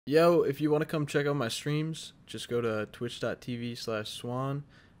Yo, if you want to come check out my streams, just go to twitch.tv/Swan.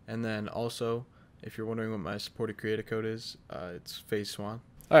 And then also, if you're wondering what my supported creator code is, it's FaZe Swan.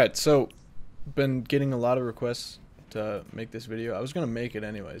 Alright, so, been getting a lot of requests to make this video. I was going to make it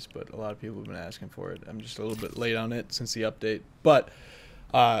anyways, but a lot of people have been asking for it. I'm just a little bit late on it since the update. But,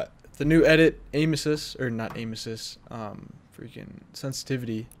 the new edit, aim assist, or not aim assist, freaking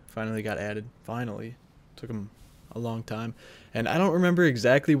sensitivity finally got added. Finally. Took them a long time. And I don't remember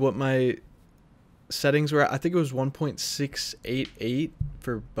exactly what my settings were. I think it was 1.688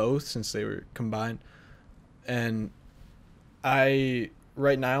 for both since they were combined. And right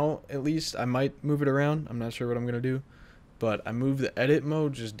now, at least, I might move it around. I'm not sure what I'm going to do. But I moved the edit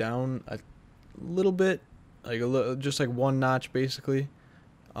mode just down a little bit. Like just like one notch, basically.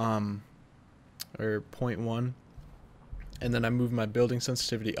 Or 0.1. And then I moved my building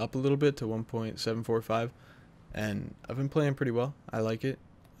sensitivity up a little bit to 1.745. And I've been playing pretty well. I like it.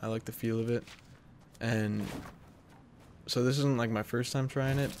 I like the feel of it. And so this isn't like my first time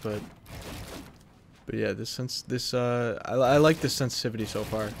trying it, but yeah, I like this sensitivity so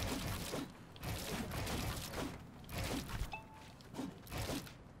far.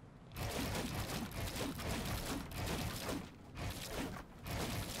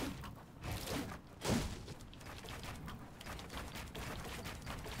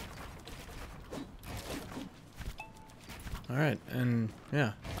 Alright, and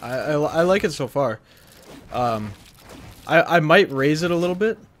yeah, I like it so far. I might raise it a little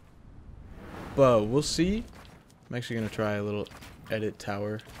bit, but we'll see. I'm actually going to try a little edit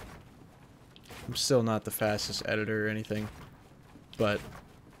tower. I'm still not the fastest editor or anything, but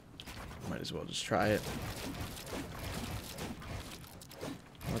might as well just try it.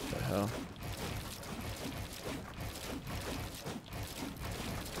 What the hell?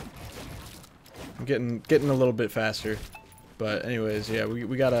 I'm getting a little bit faster. But anyways, yeah,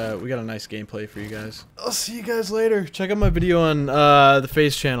 we got a nice gameplay for you guys. I'll see you guys later. Check out my video on the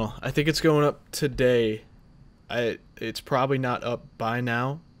FaZe channel. I think it's going up today. It's probably not up by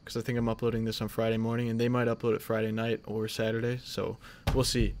now because I think I'm uploading this on Friday morning, and they might upload it Friday night or Saturday. So we'll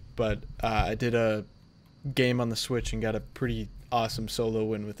see. But I did a game on the Switch and got a pretty awesome solo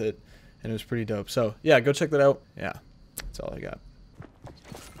win with it, and it was pretty dope. So yeah, go check that out. Yeah, that's all I got.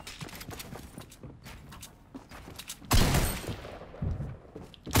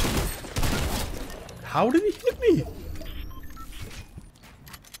 How did he hit me?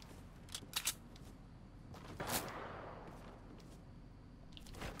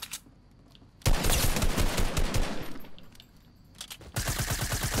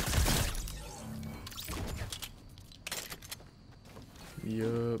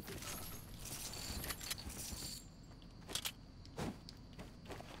 Yup.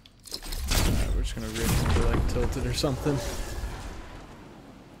 Alright, we're just gonna rip into like tilted or something.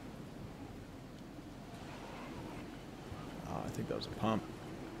 I think that was a pump.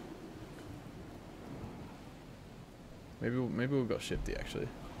 Maybe we'll go shifty actually,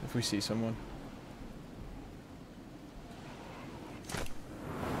 if we see someone.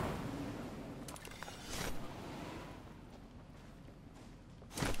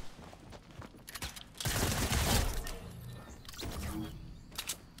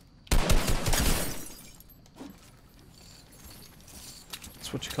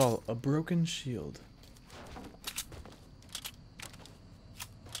 That's what you call a broken shield.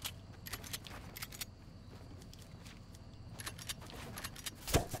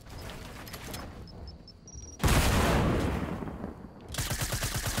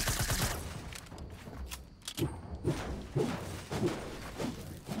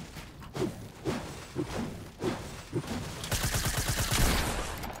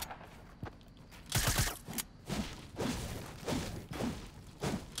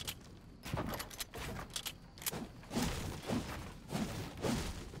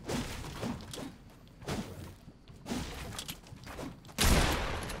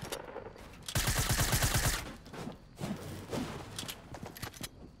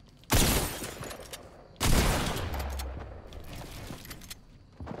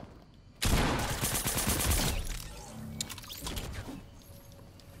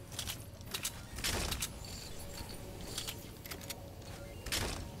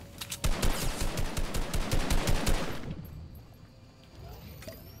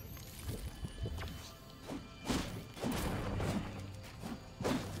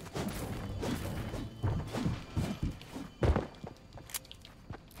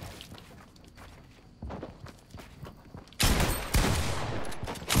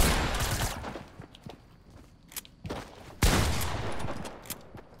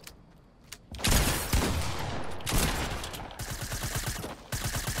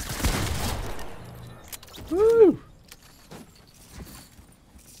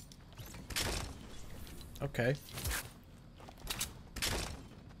 Okay.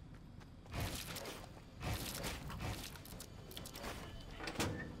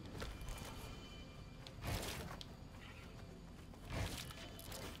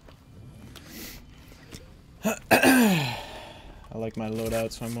 I like my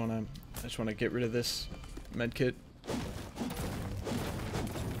loadout, so I just wanna get rid of this med kit.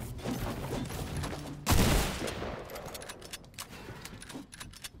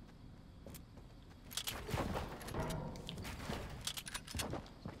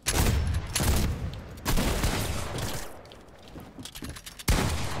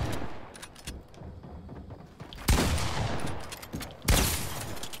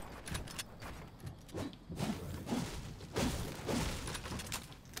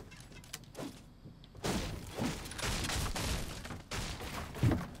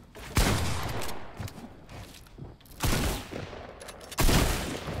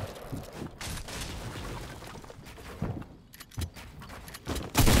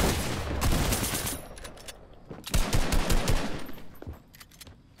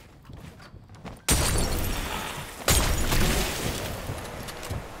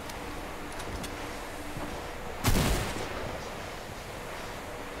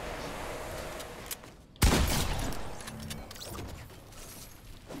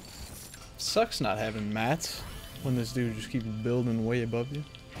 Sucks not having mats when this dude just keeps building way above you.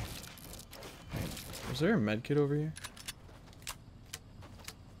 Was there a med kit over here?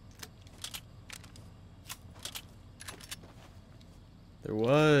 There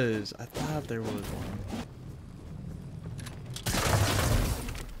was. I thought there was one.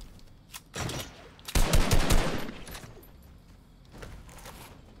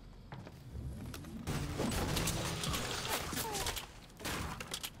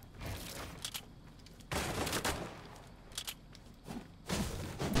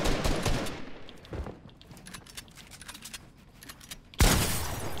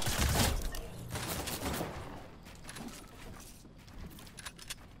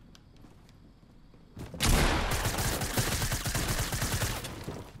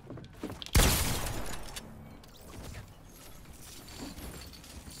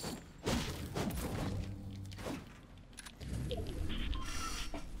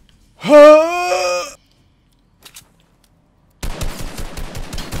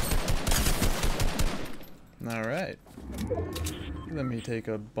 Alright. Let me take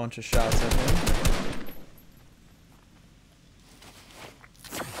a bunch of shots at him.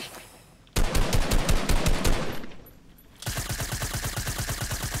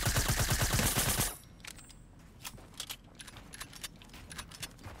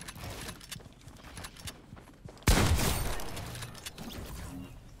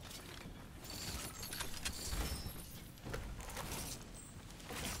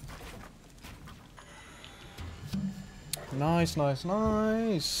 Nice, nice,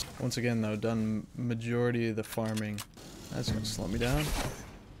 nice. Once again, though, done majority of the farming. That's gonna slow me down.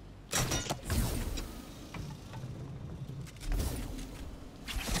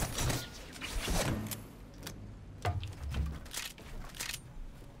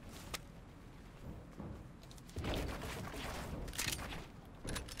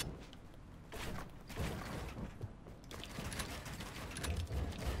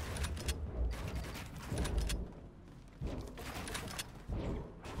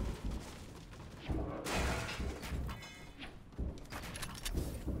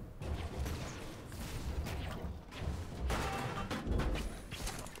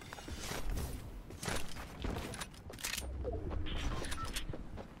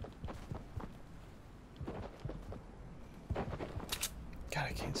 God,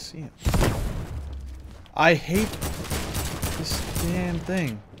 I can't see him. I hate this damn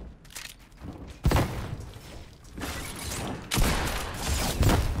thing.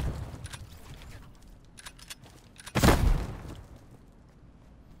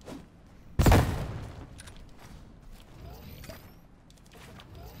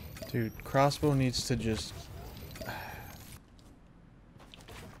 Dude, crossbow needs to just...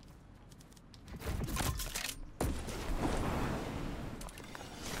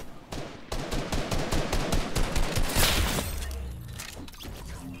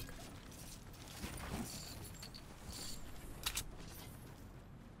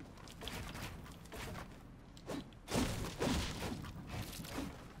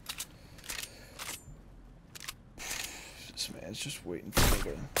 This man's just waiting for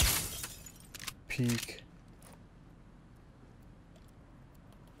me to peek.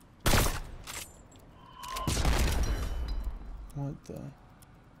 What the?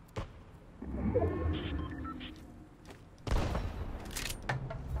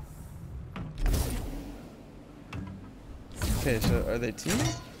 Okay, so are they teaming?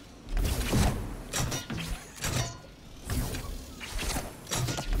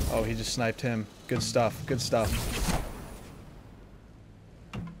 Oh, he just sniped him. Good stuff. Good stuff.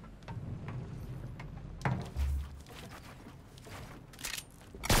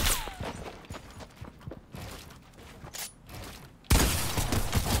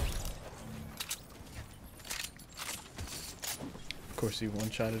 Of course, he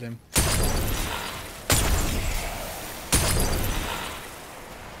one-shotted him.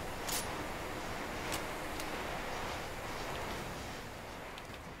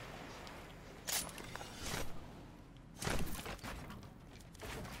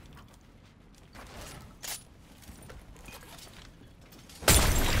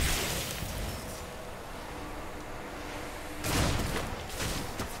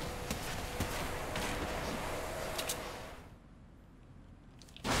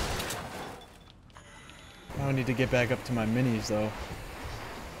 I need to get back up to my minis, though.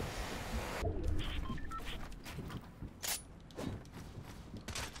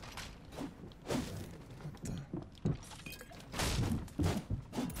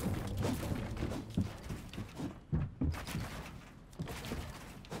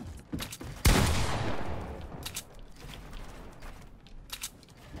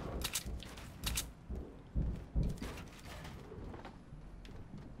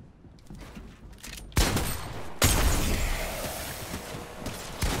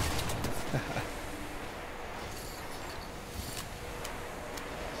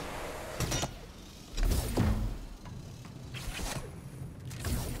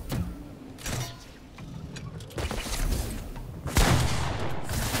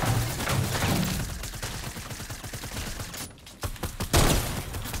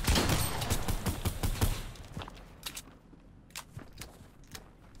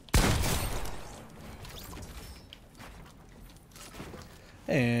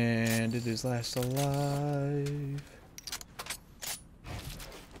 And it is last alive.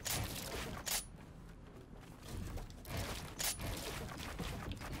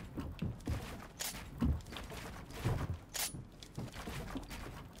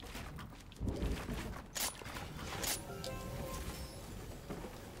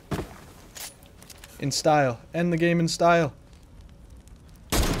 In style. End the game in style.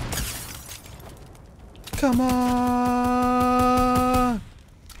 Come on!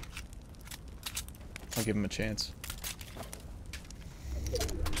 I'll give him a chance.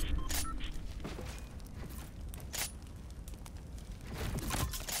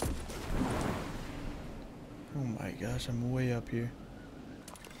 Oh my gosh, I'm way up here.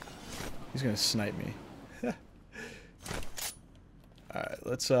 He's gonna snipe me. Alright,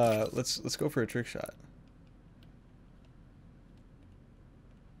 let's go for a trick shot.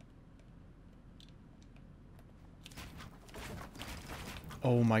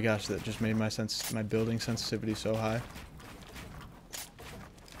 Oh my gosh, that just made my building sensitivity so high.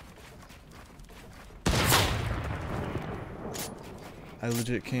 I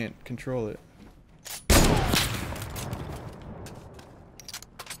legit can't control it.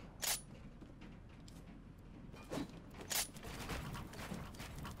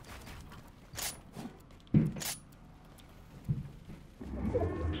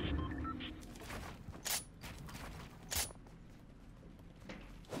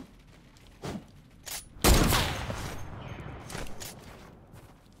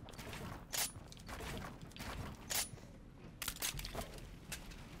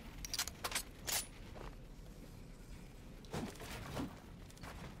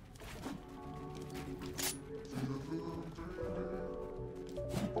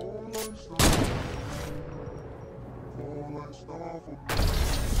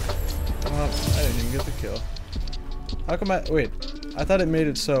 Oh, I didn't even get the kill. How come wait, I thought it made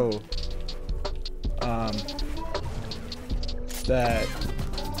it so, that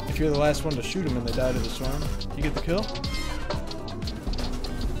if you're the last one to shoot him and they die to the Swan, you get the kill?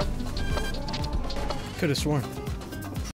 Could have sworn.